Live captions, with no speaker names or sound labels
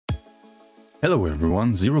Hello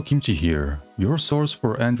everyone, Zerokimchi here, your source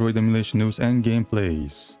for Android emulation news and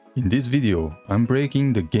gameplays. In this video, I'm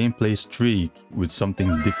breaking the gameplay streak with something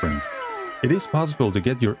different. It is possible to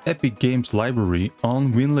get your Epic Games library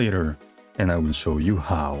on Winlator, and I will show you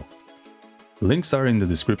how. Links are in the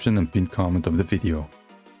description and pinned comment of the video.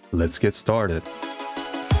 Let's get started.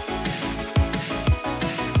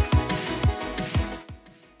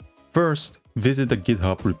 First, visit the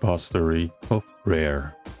GitHub repository of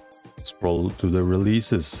Rare. Scroll to the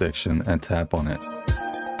Releases section and tap on it.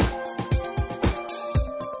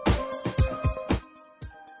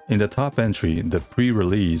 In the top entry, the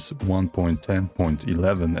pre-release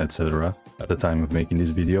 1.10.11 etc. at the time of making this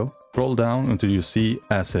video, scroll down until you see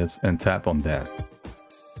Assets and tap on that.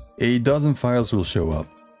 A dozen files will show up.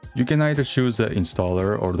 You can either choose the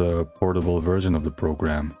installer or the portable version of the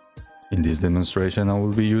program. In this demonstration, I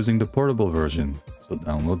will be using the portable version, so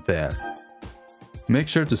download that. Make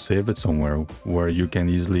sure to save it somewhere where you can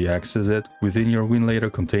easily access it within your Winlator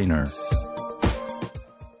container.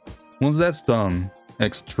 Once that's done,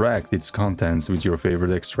 extract its contents with your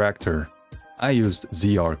favorite extractor. I used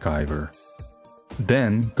zarchiver.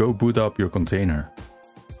 Then go boot up your container.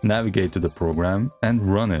 Navigate to the program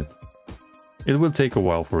and run it. It will take a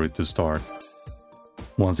while for it to start.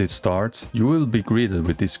 Once it starts, you will be greeted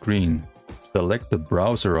with this screen. Select the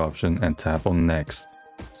browser option and tap on Next.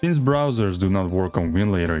 Since browsers do not work on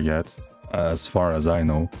Winlator yet, as far as I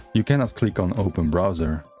know, you cannot click on Open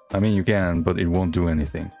Browser. I mean, you can, but it won't do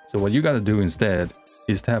anything. So what you gotta do instead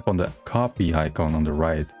is tap on the copy icon on the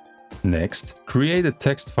right. Next, create a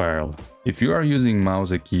text file. If you are using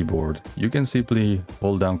mouse and keyboard, you can simply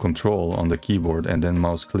hold down Ctrl on the keyboard and then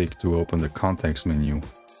mouse click to open the context menu.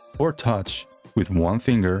 Or touch with one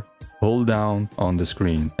finger, hold down on the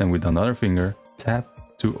screen, and with another finger, tap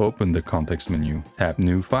to open the context menu. Tap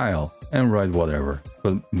New File and write whatever,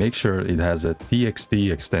 but make sure it has a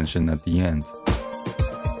txt extension at the end.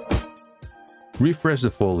 Refresh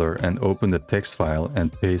the folder and open the text file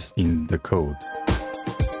and paste in the code.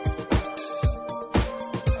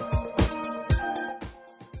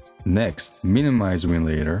 Next, minimize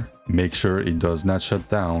Winlator. Make sure it does not shut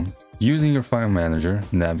down. Using your file manager,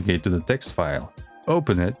 navigate to the text file.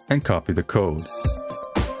 Open it and copy the code.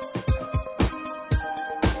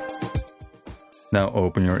 Now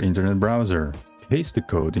open your internet browser, paste the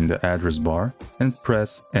code in the address bar and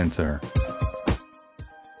press Enter.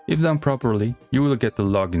 If done properly, you will get the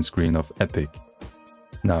login screen of Epic.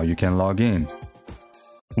 Now you can log in.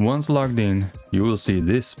 Once logged in, you will see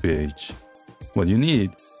this page. What you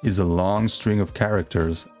need is a long string of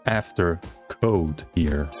characters after code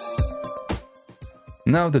here.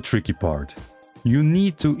 Now the tricky part. You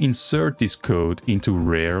need to insert this code into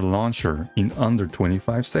Rare Launcher in under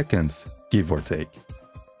 25 seconds. Give or take.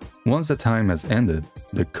 Once the time has ended,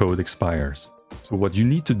 the code expires. So what you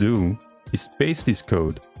need to do is paste this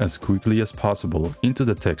code as quickly as possible into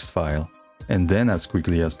the text file, and then as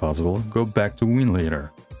quickly as possible go back to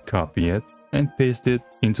Winlator, copy it, and paste it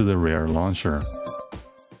into the Rare Launcher.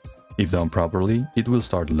 If done properly, it will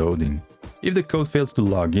start loading. If the code fails to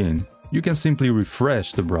log in, you can simply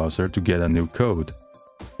refresh the browser to get a new code,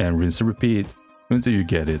 and rinse and repeat until you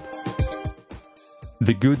get it.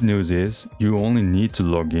 The good news is, you only need to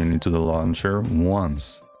log in into the launcher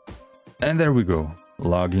once. And there we go,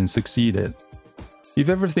 login succeeded. If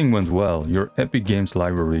everything went well, your Epic Games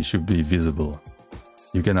library should be visible.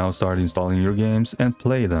 You can now start installing your games and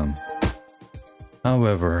play them.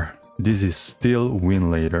 However, this is still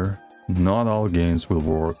Winlator. Not all games will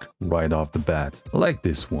work right off the bat, like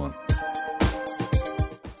this one.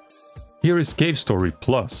 Here is Cave Story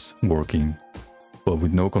Plus working, but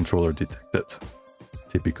with no controller detected.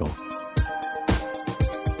 Typical.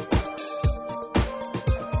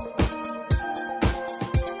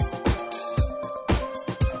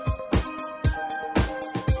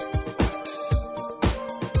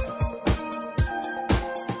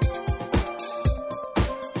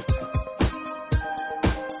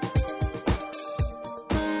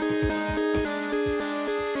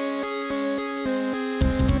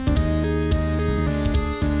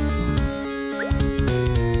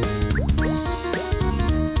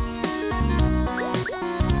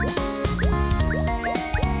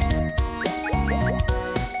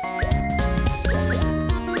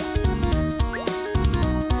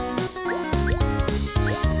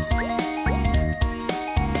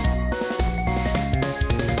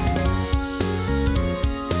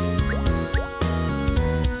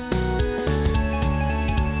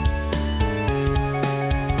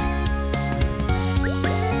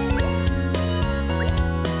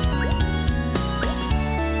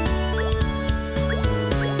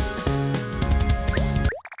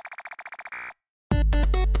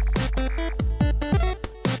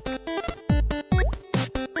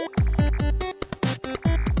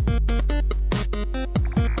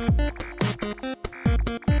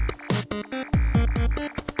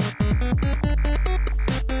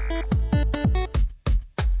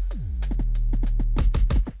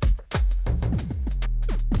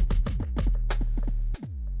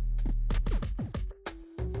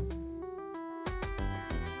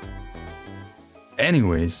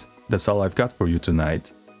 Anyways, that's all I've got for you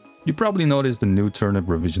tonight. You probably noticed the new Turnip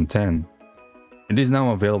Revision 10. It is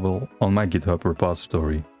now available on my GitHub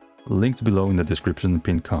repository, linked below in the description and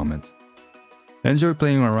pinned comment. Enjoy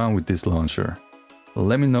playing around with this launcher.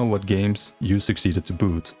 Let me know what games you succeeded to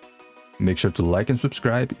boot. Make sure to like and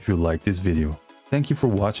subscribe if you liked this video. Thank you for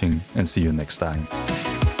watching and see you next time.